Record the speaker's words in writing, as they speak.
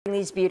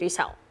these beauties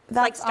home.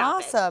 That's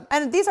awesome.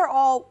 And these are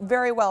all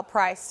very well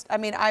priced. I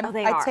mean, I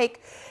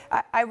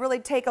really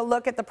take a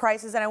look at the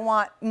prices, and I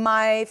want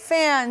my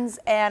fans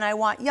and I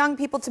want young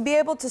people to be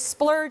able to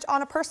splurge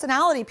on a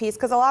personality piece,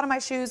 because a lot of my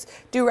shoes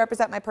do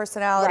represent my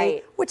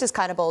personality, which is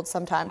kind of bold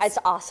sometimes. It's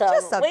awesome.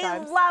 Just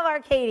sometimes. We love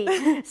our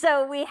Katy.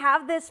 So we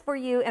have this for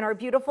you in our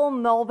beautiful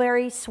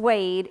mulberry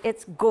suede.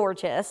 It's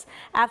gorgeous,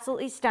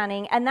 absolutely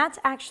stunning. And that's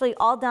actually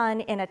all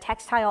done in a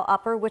textile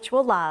upper, which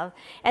we'll love.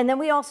 And then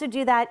we also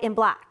do that in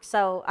black.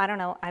 So I don't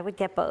know, I would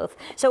get both.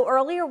 So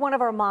earlier, one of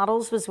our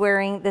models was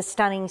wearing this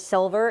stunning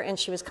silver, and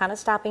she was kind of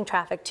stopping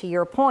traffic, to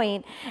your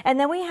point. And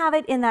then we have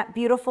it in that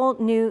beautiful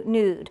new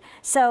nude.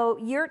 So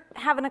you're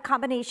having a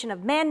combination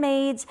of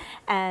man-mades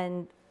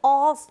and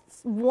all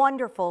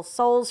wonderful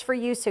soles for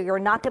you, so you're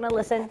not going to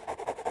listen.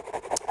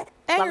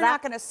 And you're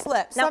not going to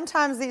slip. Nope.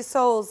 Sometimes these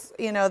soles,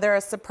 you know, they're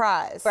a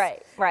surprise.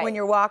 Right. When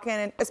you're walking,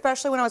 and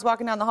especially when I was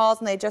walking down the halls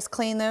and they just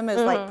cleaned them, it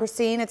was like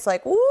pristine. It's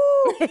like, woo!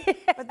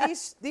 But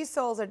these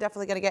soles are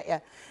definitely going to get you.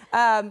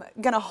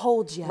 Going to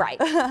hold you. Right.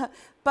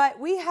 But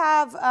we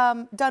have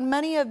done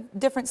many of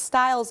different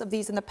styles of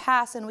these in the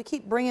past, and we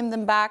keep bringing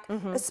them back,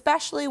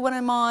 especially when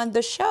I'm on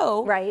the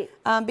show. Right.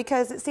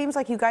 Because it seems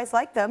like you guys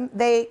like them.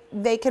 They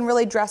can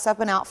really dress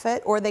up an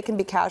outfit, or they can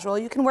be casual.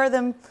 You can wear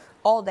them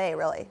all day,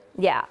 really.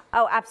 Yeah.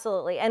 Oh,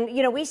 absolutely. And,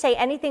 you know, we say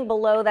anything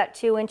below that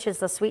 2 inches,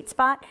 the sweet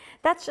spot.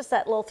 That's just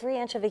that little 3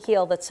 inch of a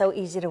heel that's so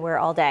easy to wear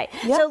all day.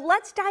 Yep. So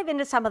let's dive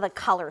into some of the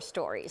color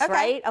stories,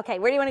 right? Okay.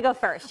 Where do you want to go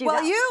first?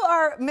 Well, you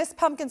are Miss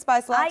Pumpkin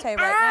Spice Latte right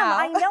now.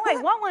 I know.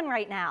 I want one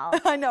right now.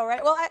 I know,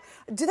 right? Well,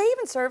 do they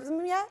even serve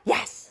them yet?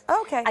 Yes.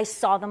 Okay. I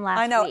saw them last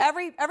week. I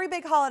know. Every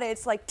big holiday,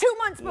 it's like 2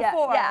 months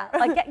before. Yeah.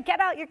 Like get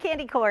out your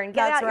candy corn.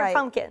 Get out your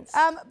pumpkins.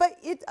 But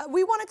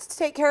we wanted to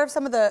take care of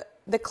some of the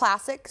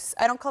classics.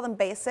 I don't call them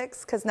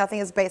basics, because nothing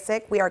is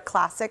basic. We are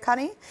classic,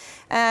 honey.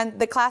 And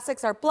the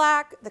classics are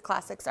black, the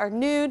classics are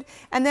nude,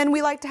 and then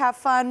we like to have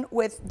fun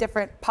with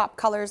different pop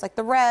colors like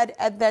the red,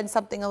 and then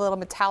something a little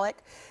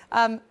metallic.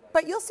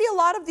 But you'll see a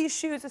lot of these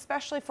shoes,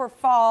 especially for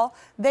fall,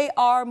 they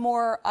are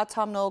more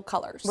autumnal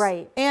colors.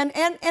 Right. And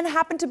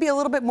happen to be a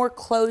little bit more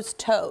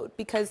closed-toed,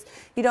 because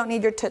you don't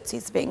need your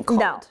tootsies being cold.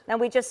 No. And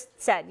we just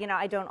said, you know,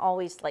 I don't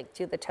always like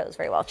do the toes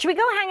very well. Should we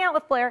go hang out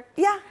with Blair?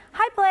 Yeah.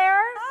 Hi, Blair.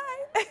 Hi.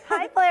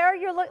 Hi, Blair.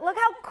 Look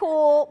how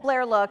cool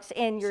Blair looks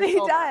in your She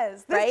silver,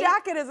 does. This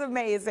jacket is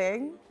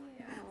amazing.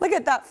 Look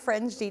at that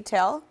fringe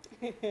detail.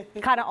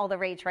 Kind of all the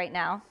rage right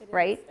now,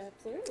 right?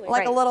 Absolutely.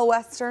 Like a little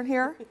Western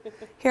here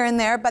and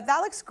there. But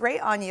that looks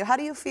great on you. How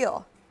do you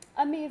feel?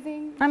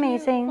 Amazing.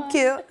 Amazing.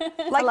 Cute.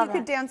 Like you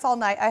could dance all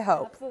night, I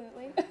hope.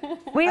 Absolutely.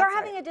 We are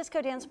having a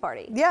disco dance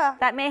party. Yeah.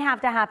 That may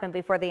have to happen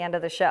before the end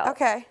of the show.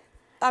 Okay.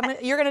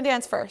 You're going to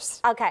dance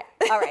first. Okay.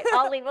 All right.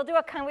 I'll leave.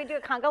 Can we do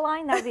a conga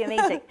line? That would be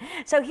amazing.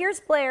 So here's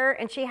Blair,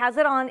 and she has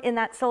it on in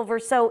that silver.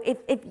 So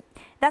if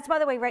that's, by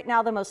the way, right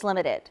now the most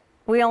limited.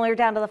 We only are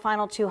down to the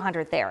final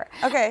 200 there.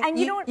 Okay. And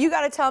you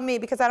got to tell me,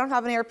 because I don't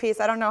have an earpiece.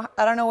 I don't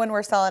know when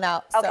we're selling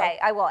out. So. Okay,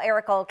 I will.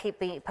 Erica will keep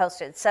me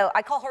posted. So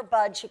I call her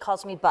Bud. She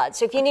calls me Bud.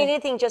 So if you need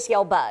anything, just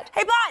yell Bud.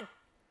 Hey, Bud.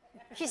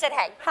 She said,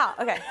 hey. How?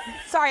 Okay.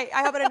 Sorry,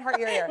 I hope I didn't hurt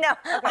your ear. No,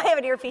 okay. I have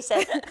an earpiece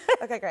in.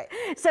 Okay, great.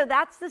 So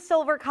that's the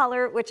silver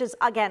color, which is,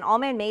 again, all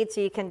man-made,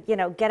 so you can, you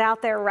know, get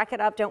out there, wreck it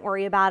up, don't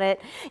worry about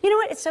it. You know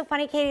what? It's so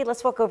funny, Katy.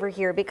 Let's walk over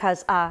here,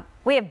 because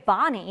we have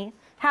Bonnie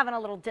having a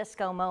little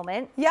disco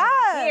moment.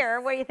 Yes. Here,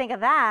 what do you think of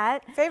that?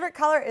 Favorite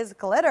color is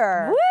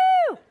glitter.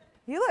 Woo!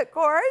 You look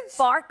gorgeous.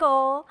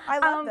 Sparkle. I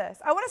love this.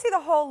 I want to see the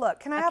whole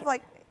look. Can I have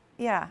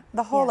yeah,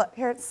 the whole look.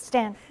 Here,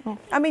 stand. Yeah.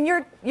 I mean,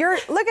 you're.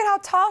 Look at how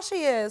tall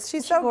she is.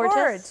 She's so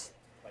gorgeous.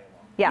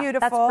 Yeah,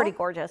 beautiful. That's pretty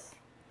gorgeous.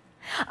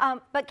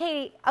 But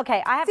Katy,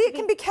 okay, I have to. See, it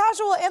can be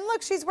casual, and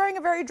look, she's wearing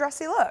a very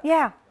dressy look.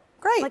 Yeah.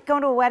 Great. Like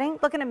going to a wedding,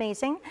 looking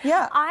amazing.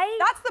 Yeah.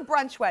 That's the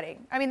brunch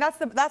wedding. I mean,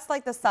 that's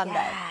like the Sunday.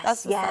 Yes,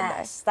 that's the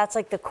Sunday. That's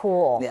like the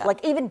cool,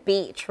 like even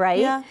beach, right?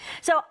 Yeah.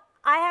 So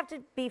I have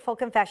to be full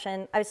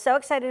confession. I was so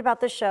excited about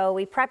the show.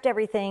 We prepped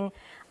everything.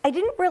 I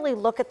didn't really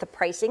look at the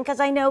pricing, because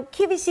I know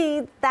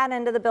QVC, that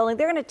end of the building,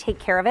 they're going to take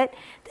care of it.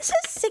 This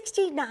is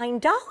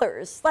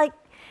 $69. Like,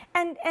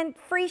 and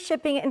free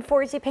shipping and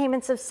 4 easy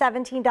payments of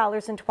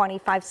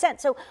 $17.25.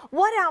 So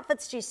what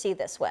outfits do you see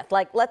this with?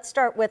 Like, let's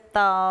start with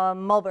the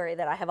mulberry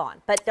that I have on,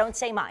 but don't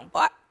say mine.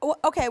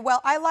 Okay,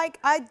 well,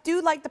 I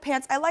do like the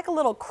pants. I like a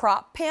little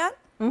crop pant.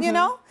 You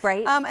know?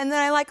 Right. And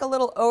then I like a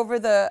little over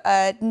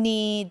the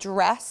knee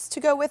dress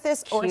to go with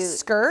this, or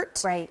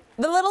skirt. Right.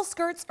 The little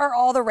skirts are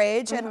all the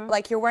rage, and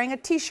like you're wearing a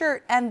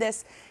t-shirt and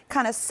this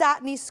kind of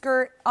satiny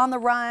skirt on the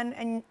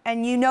run,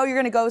 and you know you're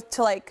gonna go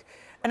to like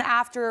an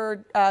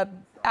after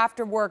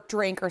work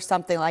drink or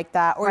something like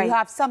that, or you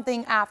have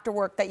something after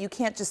work that you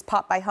can't just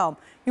pop by home.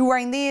 You're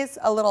wearing these,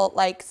 a little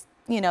like,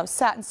 you know,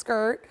 satin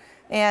skirt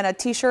and a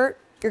t-shirt.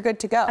 You're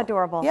good to go.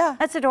 Adorable. Yeah.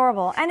 That's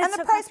adorable. And it's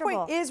the so price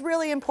point is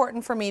really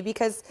important for me,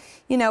 because,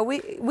 you know,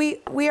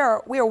 we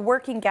are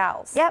working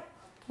gals. Yep.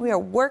 We are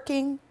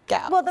working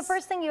gals. Well, the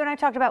first thing you and I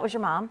talked about was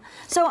your mom.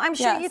 So I'm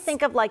sure you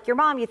think of like your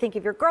mom, you think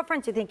of your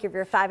girlfriends, you think of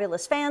your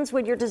fabulous fans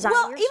when you're designing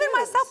your shoes. Even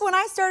myself, when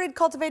I started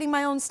cultivating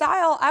my own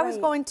style, I was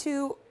going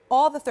to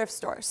all the thrift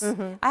stores.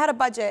 I had a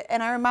budget,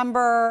 and I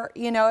remember,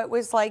 you know, it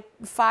was like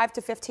 $5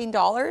 to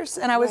 $15,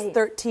 and I was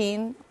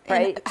 13.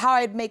 And how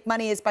I'd make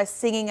money is by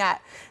singing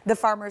at the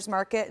farmer's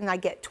market, and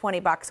I'd get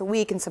 $20 a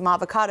week and some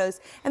avocados,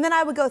 and then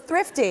I would go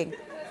thrifting.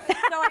 So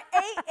I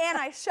ate and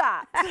I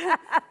shopped.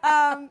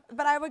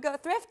 But I would go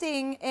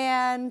thrifting,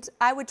 and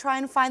I would try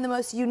and find the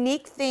most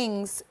unique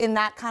things in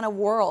that kind of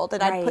world,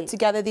 and I'd put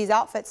together these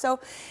outfits. So,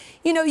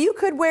 you know, you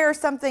could wear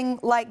something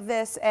like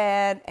this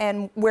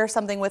and wear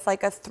something with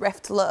like a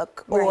thrift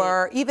look,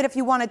 or even if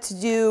you wanted to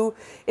do,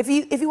 if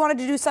you wanted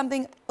to do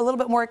something a little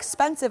bit more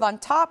expensive on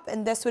top,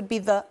 and this would be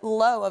the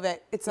low of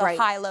it. It's a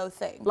high-low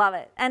thing. Love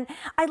it. And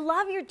I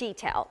love your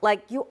detail.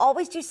 Like, you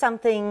always do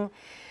something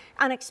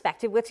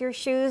unexpected with your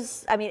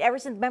shoes. I mean, ever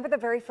since, remember the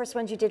very first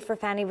ones you did for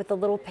Fanny with the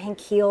little pink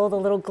heel, the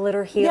little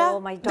glitter heel? Yeah,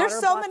 My daughter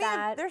bought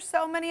that. There's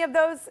so many of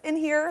those in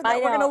here that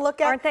we're going to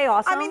look at. Aren't they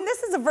awesome? I mean,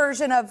 this is a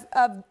version of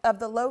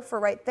the loafer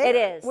right there. It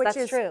is. Which That's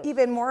is true.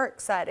 Even more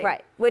exciting.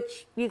 Right.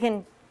 Which you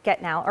can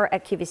get now or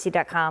at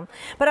QVC.com.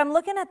 But I'm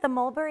looking at the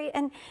mulberry,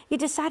 and you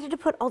decided to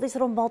put all these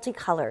little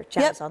multicolor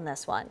gems on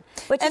this one.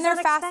 Which and is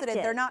they're faceted.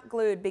 They're not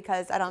glued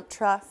because I don't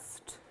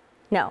trust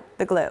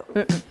the glue.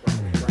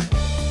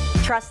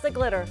 Trust the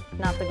glitter,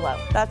 not the glow.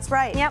 That's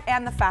right. Yep.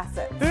 And the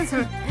facets.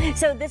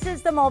 So this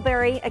is the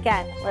mulberry.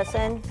 Again,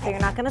 listen, so you're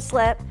not going to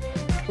slip.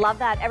 Love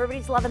that.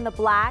 Everybody's loving the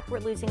black. We're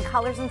losing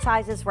colors and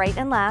sizes right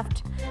and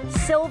left.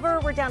 Silver,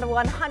 we're down to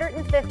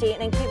 150.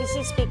 And in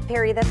QVC speak,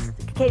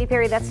 Katy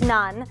Perry, that's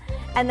none.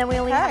 And then we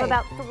only have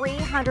about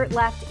 300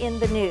 left in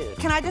the nude.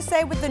 Can I just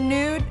say with the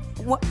nude,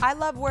 I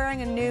love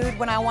wearing a nude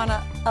when I want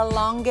to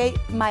elongate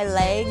my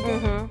leg.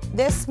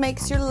 This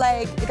makes your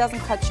leg, it doesn't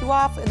cut you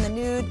off. In the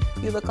nude,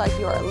 you look like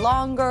you are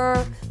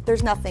longer.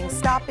 There's nothing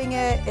stopping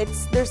it.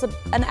 There's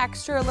an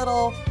extra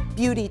little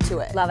beauty to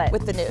it. Love it.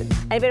 With the nude.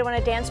 Anybody want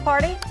a dance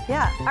party?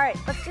 Yeah. All right,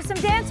 let's do some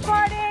dance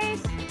party.